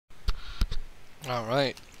All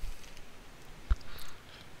right.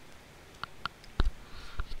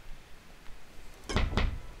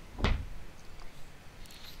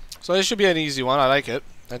 So this should be an easy one. I like it.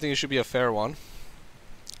 I think it should be a fair one.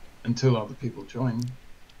 Until other people join.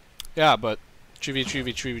 Yeah, but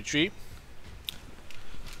 3v3v3v3.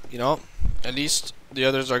 You know, at least the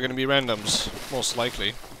others are gonna be randoms, most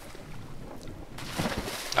likely.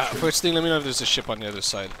 First thing, let me know if there's a ship on the other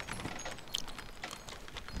side.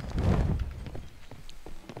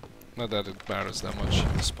 Not that it matters that much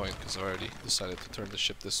at this point, because I already decided to turn the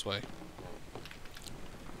ship this way.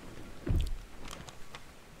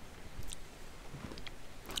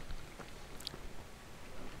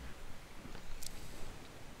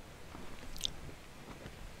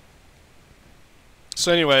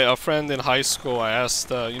 So anyway, a friend in high school, I asked,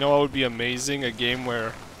 you know what would be amazing? A game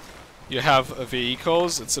where you have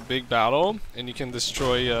vehicles, it's a big battle, and you can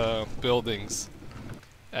destroy buildings.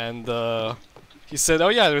 And he said, oh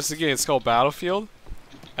yeah, there's a game, it's called Battlefield.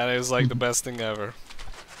 And it was like the best thing ever.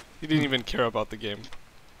 He didn't even care about the game.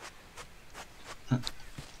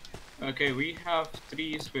 Okay, we have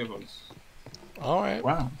 3 swivels. Alright.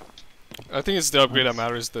 Wow. I think it's the upgrade that Nice.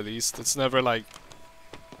 matters the least. It's never like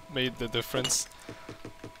made the difference.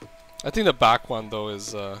 I think the back one though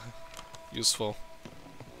is useful.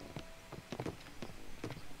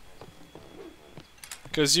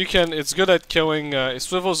 Because you can, it's good at killing,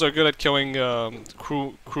 swivels are good at killing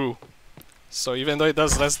crew. So even though it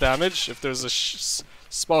does less damage, if there's a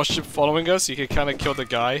small ship following us, you can kind of kill the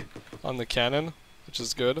guy on the cannon, which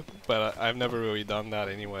is good. But I've never really done that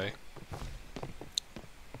anyway.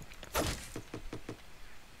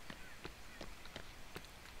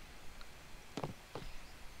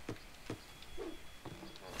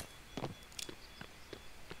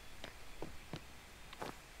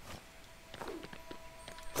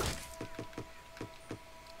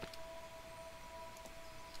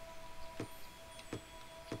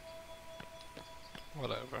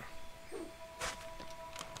 Whatever.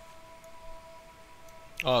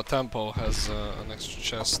 Oh, Tempo has an extra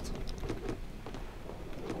chest.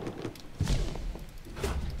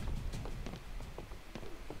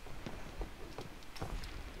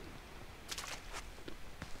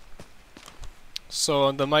 So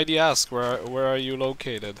on the Mighty Ask, where are you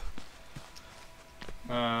located?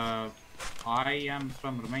 I am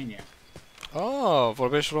from Romania. Oh,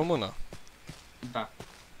 vorbești română. Da.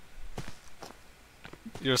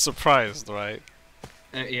 You're surprised, right?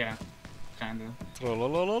 Yeah, kinda.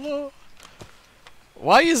 Trollolololo.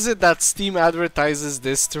 Why is it that Steam advertises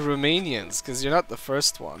this to Romanians? Because you're not the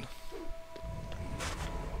first one.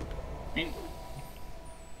 I mean,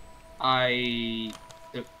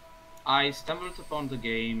 I stumbled upon the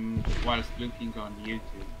game whilst looking on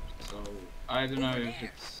YouTube, so I don't know if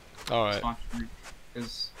it's Alright. smart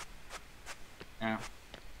because yeah.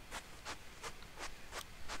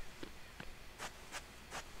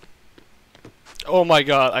 Oh my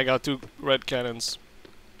god, I got 2 red cannons.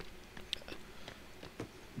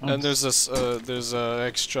 Nice. And there's a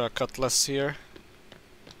extra cutlass here.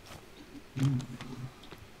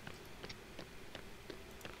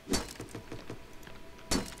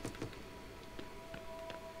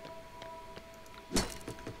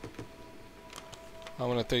 I'm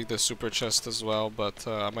gonna take the super chest as well, but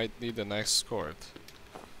I might need an escort.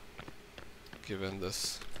 Given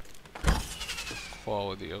this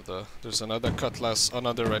quality of the... There's another cutlass,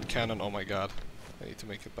 another red cannon, oh my god. I need to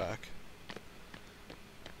make it back.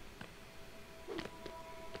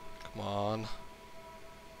 Come on.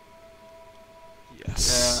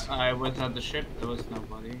 Yes. I went at the ship, there was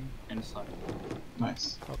nobody inside.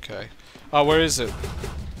 Nice. Okay. Where is it?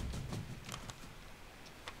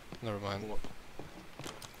 Never mind.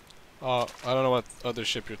 I don't know what other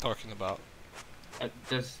ship you're talking about.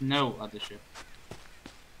 There's no other ship.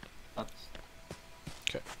 That's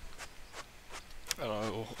I don't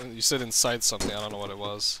know. You said inside something. I don't know what it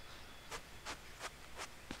was.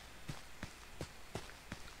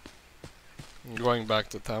 I'm going back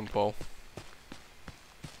to Tempo.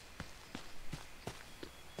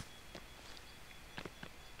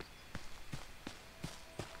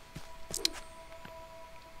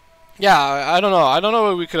 Yeah, I don't know. I don't know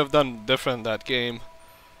what we could have done different that game.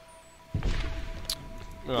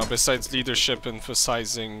 You know, besides leadership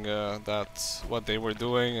emphasizing that what they were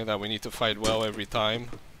doing and that we need to fight well every time.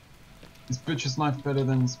 Is Butcher's Knife better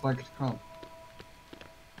than Spiked Club?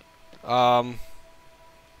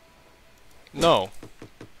 No.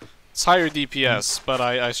 It's higher DPS, but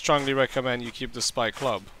I strongly recommend you keep the Spy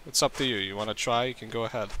Club. It's up to you. You want to try? You can go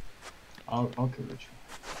ahead. I'll give it a try.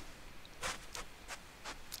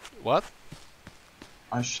 What?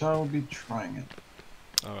 I shall be trying it.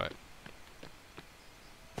 Alright.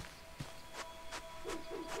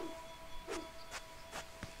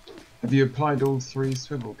 Have you applied all 3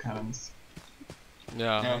 swivel cannons?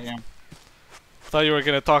 Yeah. Yeah. Thought you were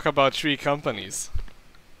gonna talk about 3 companies.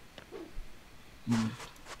 Hmm.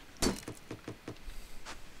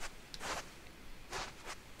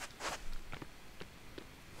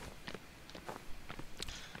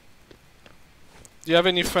 Do you have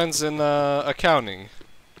any friends in accounting?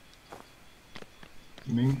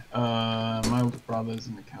 Me? My older brother's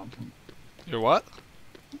an accountant. Your what?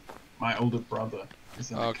 My older brother is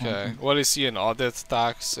an Okay. accountant. What is he in? Audit,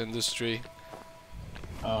 tax, industry?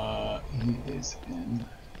 He is in,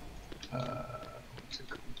 what's it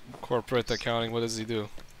called? Corporate accounting, what does he do?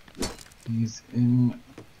 He's in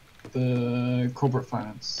the corporate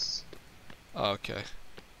finance. Okay.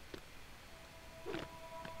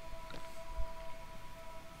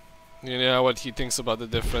 You know what he thinks about the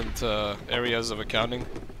different areas of accounting?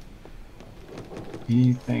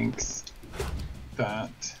 He thinks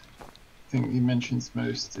that thing he mentions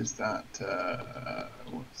most is that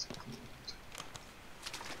what's it called?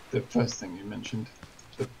 The first thing you mentioned,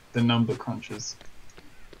 the number crunchers.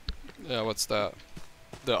 Yeah, what's that?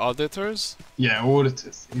 The auditors? Yeah,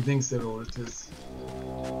 auditors. He thinks that auditors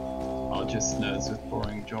are just nerds with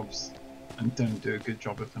boring jobs and don't do a good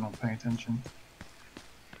job if they're not paying attention.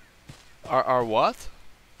 Are what?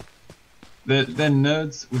 They're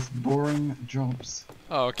nerds with boring jobs.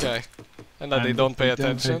 Oh, okay. And that they And don't if pay they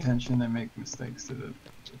attention? Don't pay attention, they make mistakes that are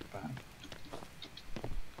bad.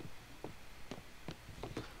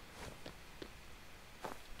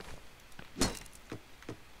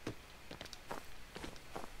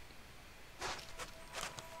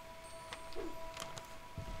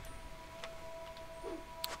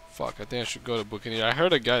 Fuck, I think I should go to Buccaneer. I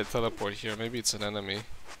heard a guy teleport here. Maybe it's an enemy.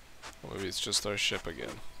 Or maybe it's just our ship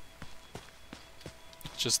again.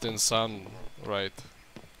 Just didn't sound right.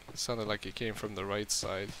 It sounded like it came from the right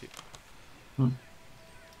side. I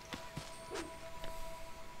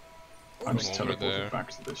just Over teleported there. back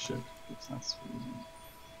to the ship. Because that's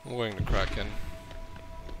I'm going to Kraken.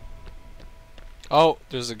 Oh,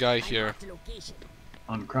 there's a guy here.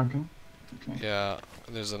 on Kraken. Okay. Yeah,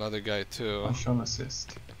 there's another guy too. I shall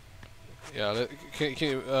assist. Yeah, can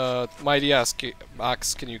you, Mighty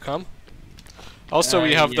Max, can you come? Also,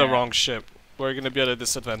 we have the yeah. wrong ship. We're gonna be at a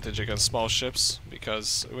disadvantage against small ships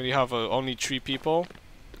because when you have only 3 people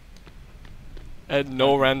and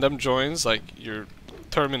no random joins, like you're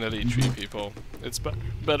terminally 3 people. It's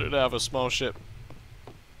better to have a small ship.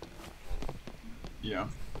 Yeah.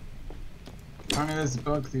 Apparently there's a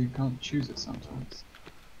bug that you can't choose it sometimes.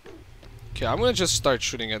 Okay, I'm gonna just start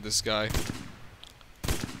shooting at this guy.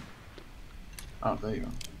 Oh, there you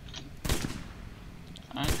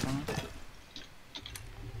are.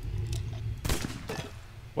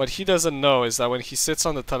 What he doesn't know is that when he sits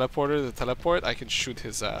on the teleport, I can shoot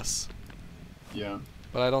his ass. Yeah.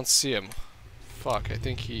 But I don't see him. Fuck, I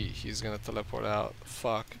think he's gonna teleport out.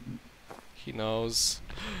 Fuck. He knows.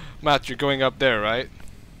 Matt, you're going up there, right?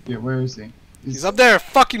 Yeah, where is he? He's up there!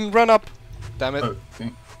 Fucking run up! Damn it. Oh,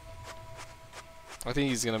 okay. I think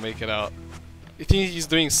he's gonna make it out. I think he's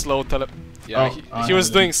doing slow Yeah, Oh, he was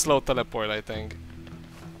doing slow teleport, I think.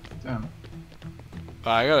 Damn.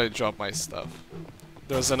 I gotta drop my stuff.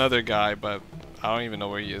 There's another guy, but I don't even know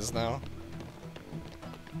where he is now.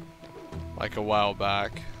 Like a while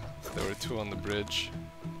back, there were 2 on the bridge.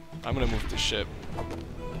 I'm gonna move the ship.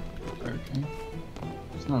 Okay.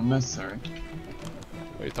 It's not necessary.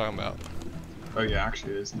 What are you talking about? Oh yeah,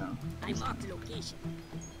 actually it is now. I marked the location.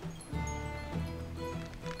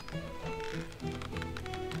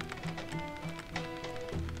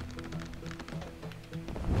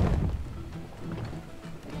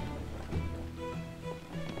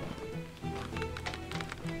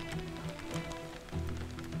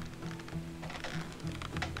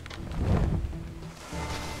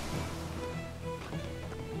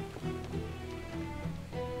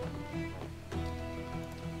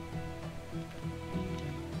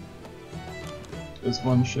 There's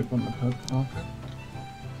one ship on the Perk Park.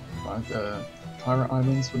 By the Pirate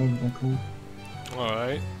Islands, whatever they're called.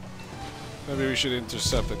 Alright. Maybe we should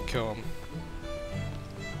intercept and kill him.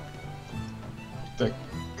 They're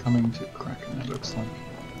coming to Kraken, it looks like.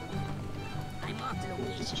 I marked the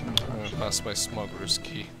Just location. change I'm gonna direction. pass my smuggler's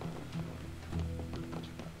key.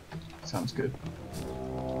 Sounds good.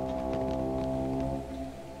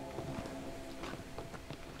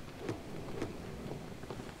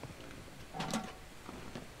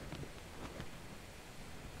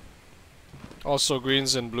 Also,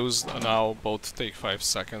 greens and blues now both take 5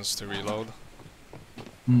 seconds to reload.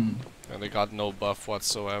 Hmm. And they got no buff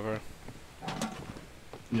whatsoever.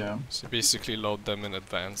 Yeah. So you basically load them in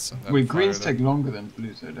advance. And then Wait, fire greens them. take longer than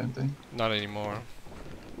blues though, don't they? Not anymore.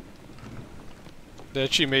 They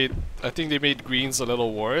actually made, I think they made greens a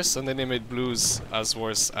little worse, and then they made blues as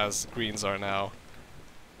worse as greens are now.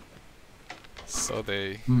 So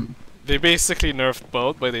they basically nerfed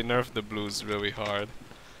both, but they nerfed the blues really hard.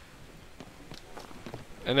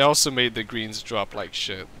 And they also made the greens drop like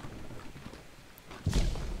shit.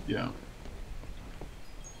 Yeah.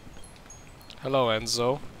 Hello,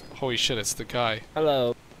 Enzo. Holy shit, it's the guy.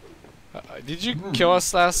 Hello. Did you kill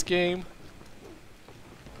us last game?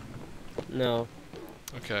 No.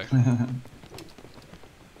 Okay.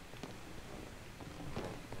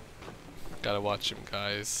 Gotta watch him,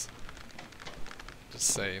 guys. Just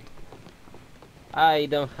saying. I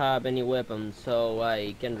don't have any weapons, so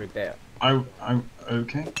I can repair. I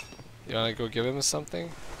okay. You wanna go give him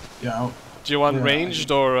something? Yeah. Do you want Yeah,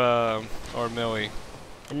 ranged or melee?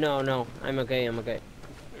 No, I'm okay, I'm okay.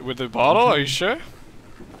 With the bottle? Are you sure?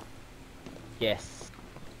 Yes.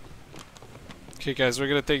 Okay, guys, we're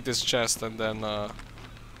gonna take this chest and then I'll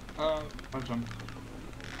jump.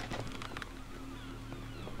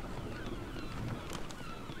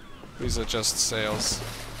 please adjust sails.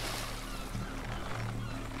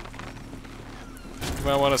 You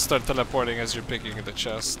might want to start teleporting as you're picking the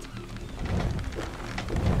chest.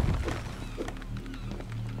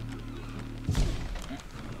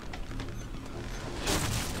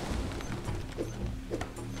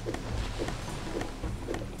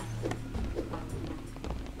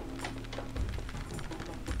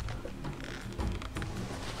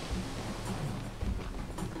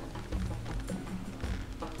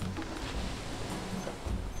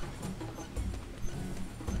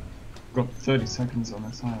 Got 30 seconds on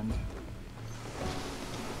this island.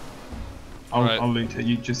 Alright. I'll loot it.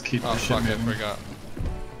 You just keep Oh the ship fuck, I moving. forgot.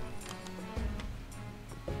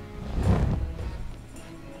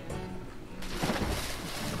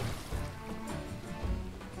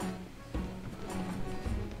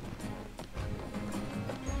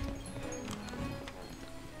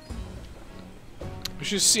 We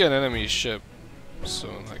should see an enemy ship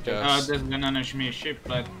soon, I guess. There's an enemy ship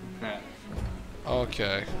right there.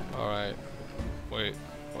 Okay, alright. Wait,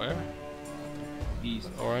 where? East.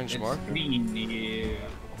 Orange It's marker? green, yeah.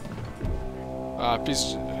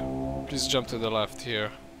 Please jump to the left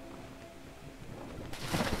here.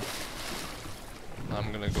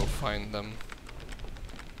 I'm gonna go find them.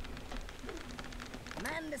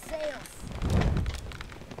 Man the sails.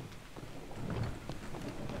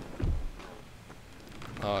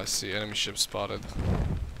 Oh, I see. Enemy ship spotted.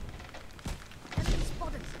 Enemy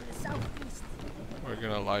spotted to the southeast. We're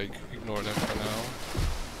gonna like ignore them for now.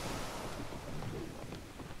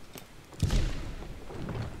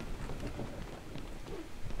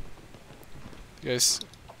 Guys,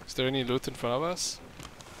 is there any loot in front of us?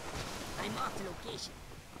 I'm off the location.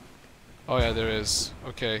 Oh yeah, there is.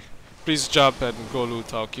 Okay. Please jump and go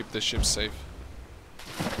loot. I'll keep the ship safe.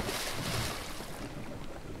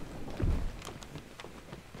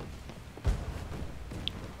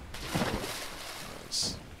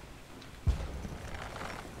 Nice.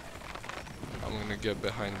 I'm gonna get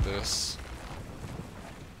behind this.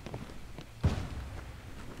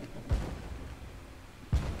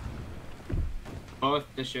 Both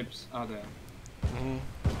the ships are there. Mhm.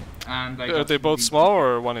 And I Are got they both the- small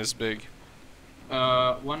or one is big?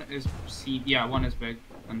 One is yeah, one is big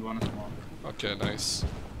and one is small. Okay, nice.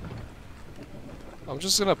 I'm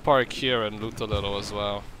just gonna park here and loot a little as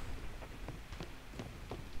well.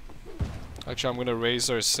 Actually, I'm gonna raise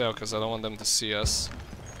our sail because I don't want them to see us.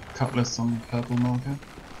 Cutlass on the purple marker.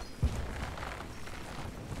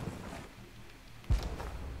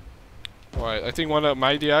 Alright, I think one of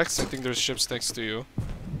my DX, I think there's ships next to you.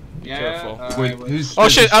 Be Yeah, careful. Wait, who's? Oh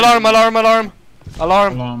shit! Alarm! Alarm! Alarm!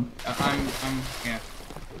 Alarm! Alarm. yeah.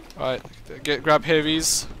 Alright, grab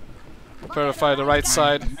heavies. Verify the right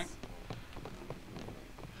side.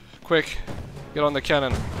 Quick, get on the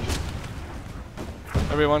cannon.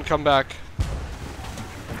 Everyone, come back.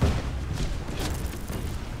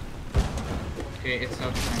 Okay, it's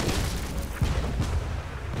outside.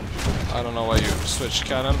 I don't know why you switched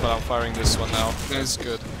cannon, but I'm firing this one now. That's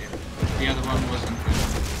good. The other one wasn't good.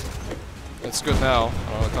 It's good now.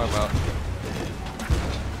 I don't know what I'm talking about.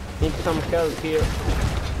 Need some help here.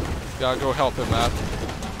 Yeah, go help him, Matt.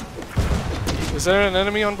 Is there an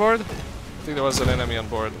enemy on board? I think there was an enemy on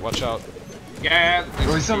board. Watch out. Yeah,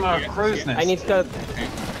 Oh, he's on a crow's nest. I need help.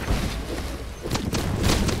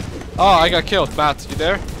 Oh, I got killed. Matt, you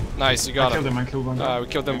there? Nice, you got I killed him. him. I killed one guy. We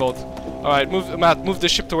killed them both. Alright, Matt, move the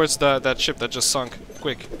ship towards that ship that just sunk.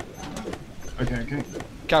 Quick. Okay.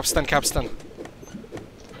 Capstan, capstan.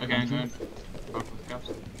 Okay, I'm going. Off with caps.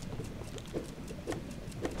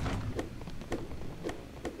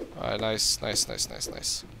 Alright, nice.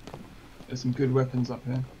 There's some good weapons up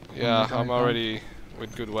here. Yeah, the I'm diagram. already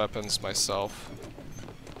with good weapons myself.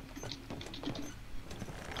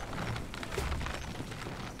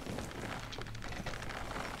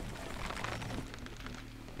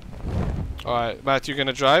 Alright, Matt, you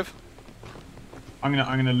gonna drive? I'm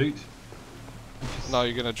gonna loot. No,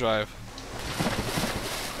 you're gonna drive.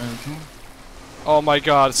 Okay. Oh my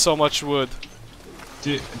god, so much wood.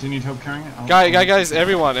 Do you need help carrying it? Guys,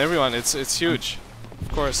 everyone, it's huge.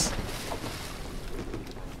 Of course.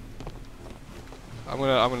 I'm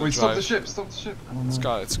gonna Wait, stop drive. the ship! Stop the ship! Oh, no. It's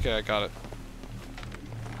got it, it's okay, I got it.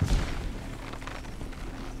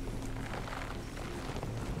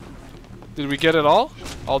 Did we get it all?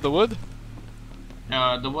 All the wood?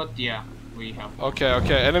 The wood, yeah, we have. Okay,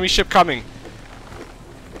 okay. Enemy ship coming.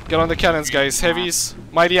 Get on the cannons, guys. Heavies.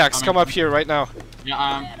 Mighty Axe, come up here right now. Yeah,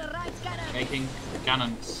 I'm making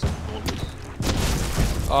cannons.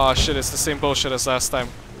 Oh shit, it's the same bullshit as last time.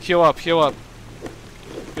 Heal up, heal up.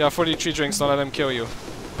 We have 43 drinks, don't let them kill you.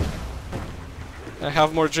 I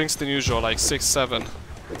have more drinks than usual, like 6, 7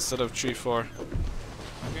 instead of 3, 4. Okay.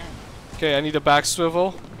 Okay, I need a back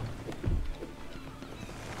swivel.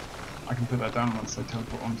 I can put that down once I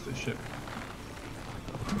teleport onto the ship.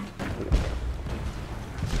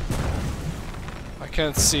 I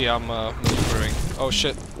can't see, I'm maneuvering. Oh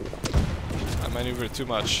shit. I maneuvered too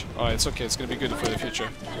much. Alright, it's okay, it's gonna be good for the future.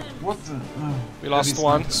 What the? Oh, We lost heavy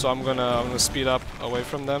one, sniper. so I'm gonna speed up away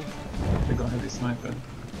from them. They got heavy sniper.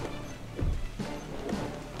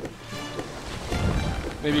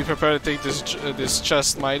 Maybe prepare to take this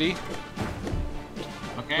chest, Mighty.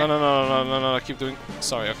 Okay. No, keep doing.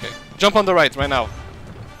 Sorry, okay. Jump on the right now.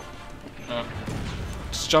 Uh,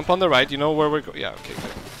 Just jump on the right, you know where we're going. Yeah, okay,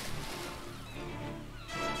 good.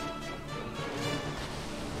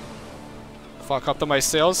 Fuck, optimize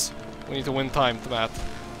sails. We need to win time, Matt.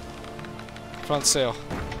 Front sail.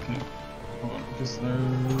 Okay. Hold on, just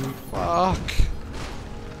load. Fuck.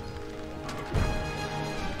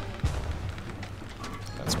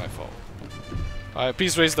 That's my fault. Alright,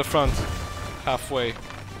 please raise the front. Halfway.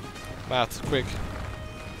 Matt, quick.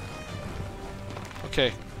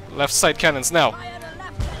 Okay, left side cannons now. Fire the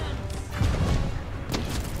left cannon.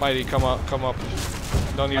 Mighty, come up, come up.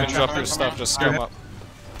 Don't even Okay, drop come your on, stuff, come just on. come up.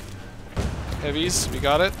 Heavies, we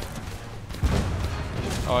got it.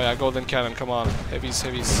 Oh yeah, golden cannon, come on. Heavies,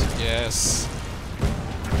 heavies, yes.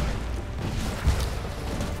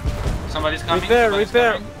 somebody's coming. Repair, somebody's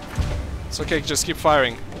repair. coming. It's okay, just keep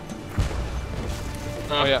firing.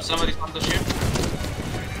 Oh, yeah. Somebody's on the ship.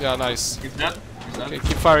 Yeah, nice. Is that? Okay,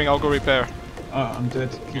 keep firing, I'll go repair. Oh, I'm dead.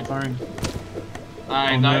 Keep firing.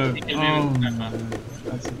 I Oh died. no. He killed me Oh with no. sniper.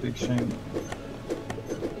 That's a big shame.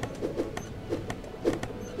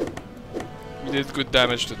 We did good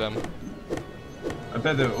damage to them. I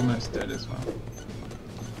bet they're almost dead as well.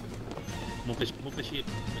 Move the ship.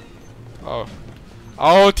 Oh.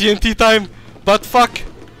 Oh, TNT time! But fuck!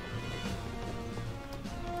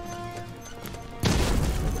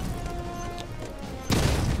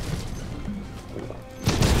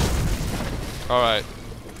 Alright.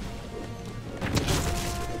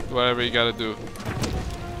 Whatever you gotta do.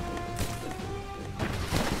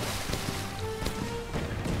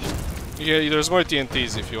 Yeah, there's more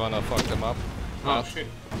TNTs if you wanna fuck them up. Oh shit.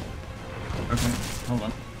 Okay, hold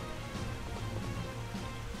on.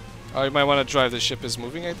 Oh, you might wanna drive. The ship is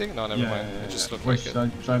moving, I think? No, never mind. It just looked Wait, like should it. I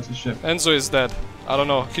drive the ship? Enzo is dead. I don't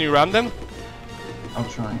know. Can you ram them? I'll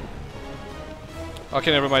try.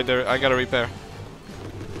 Okay, never mind. There, I gotta repair.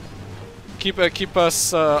 Keep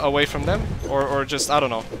us away from them, or just I don't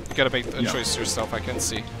know. You gotta make a Yeah. choice yourself. I can't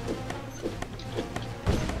see.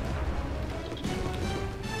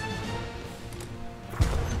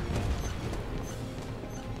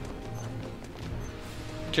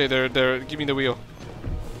 Okay, they're. Give me the wheel.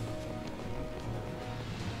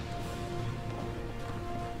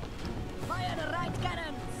 Fire the right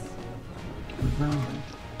cannons. Where are they?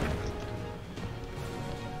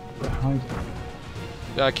 They're hiding.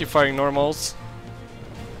 Yeah, keep firing normals.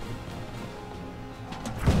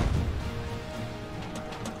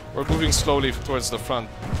 We're moving slowly towards the front.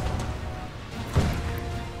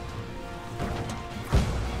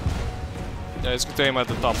 Yeah, it's good to aim at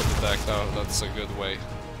the top of the deck. That's a good way.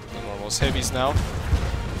 The normals. Heavies now.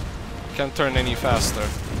 Can't turn any faster,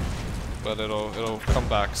 but it'll come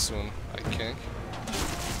back soon, I think.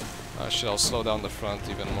 Shit, I'll slow down the front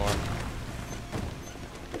even more.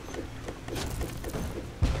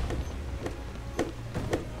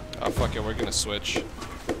 Ah, fuck it, we're gonna switch.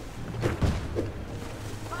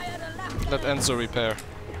 Fire the left Let cannon. Enzo repair.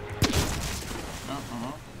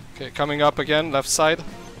 Uh-huh. Okay, coming up again, left side.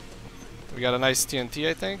 We got a nice TNT,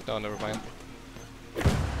 I think. No, never mind.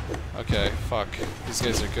 Okay, fuck. These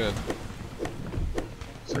guys are good.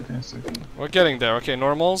 It's okay, it's okay. We're getting there. Okay,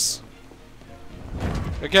 normals.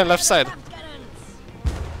 Again, left side. Attack cannons.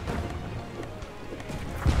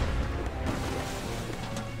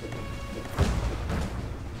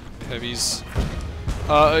 Heavies.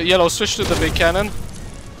 Yellow, switch to the big cannon.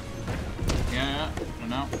 Yeah, for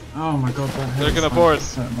now. Oh my god, that They're hurts gonna board,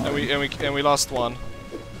 so much. and we lost one.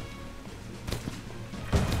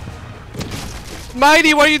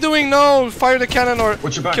 Mighty, what are you doing? No, fire the cannon or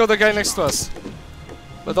Watch your back. kill the guy next to us.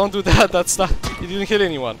 But don't do that. That's not. You didn't hit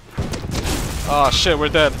anyone. Oh shit, we're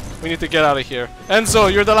dead. We need to get out of here.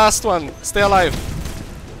 Enzo, you're the last one. Stay alive.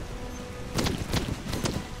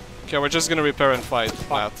 Okay, we're just gonna repair and fight,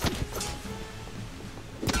 Matt.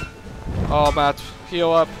 Oh, Matt,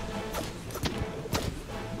 heal up.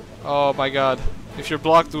 Oh my god. If you're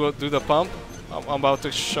blocked, do the pump. I'm about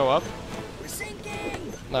to show up. We're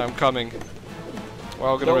sinking. No, I'm coming. We're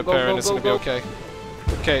all gonna Go, repair go, and it's go, gonna be go. okay.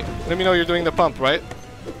 Okay, let me know you're doing the pump, right?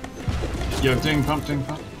 Yeah, doing pump, doing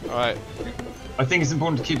pump. Alright. I think it's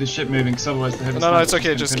important to keep the ship moving, because otherwise the heavy No, it's snipers okay.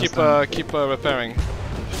 can Just pin keep us down. keep repairing.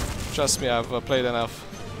 Trust me, I've played enough.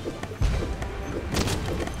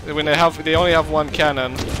 When they only have one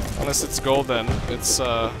cannon, unless it's golden, it's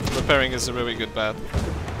repairing is a really good bet.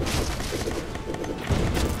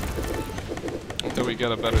 Until we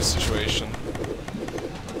get a better situation.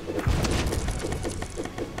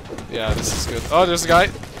 Yeah, this is good. Oh, there's a guy.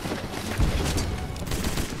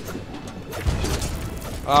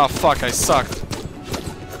 Ah, fuck! I sucked.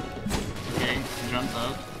 Okay, jump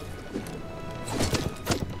out.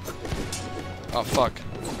 Oh fuck.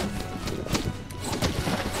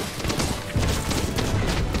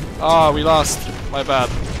 Ah, we lost. My bad.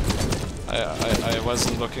 I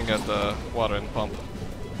wasn't looking at the water and pump.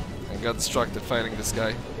 And got distracted fighting this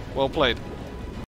guy. Well played.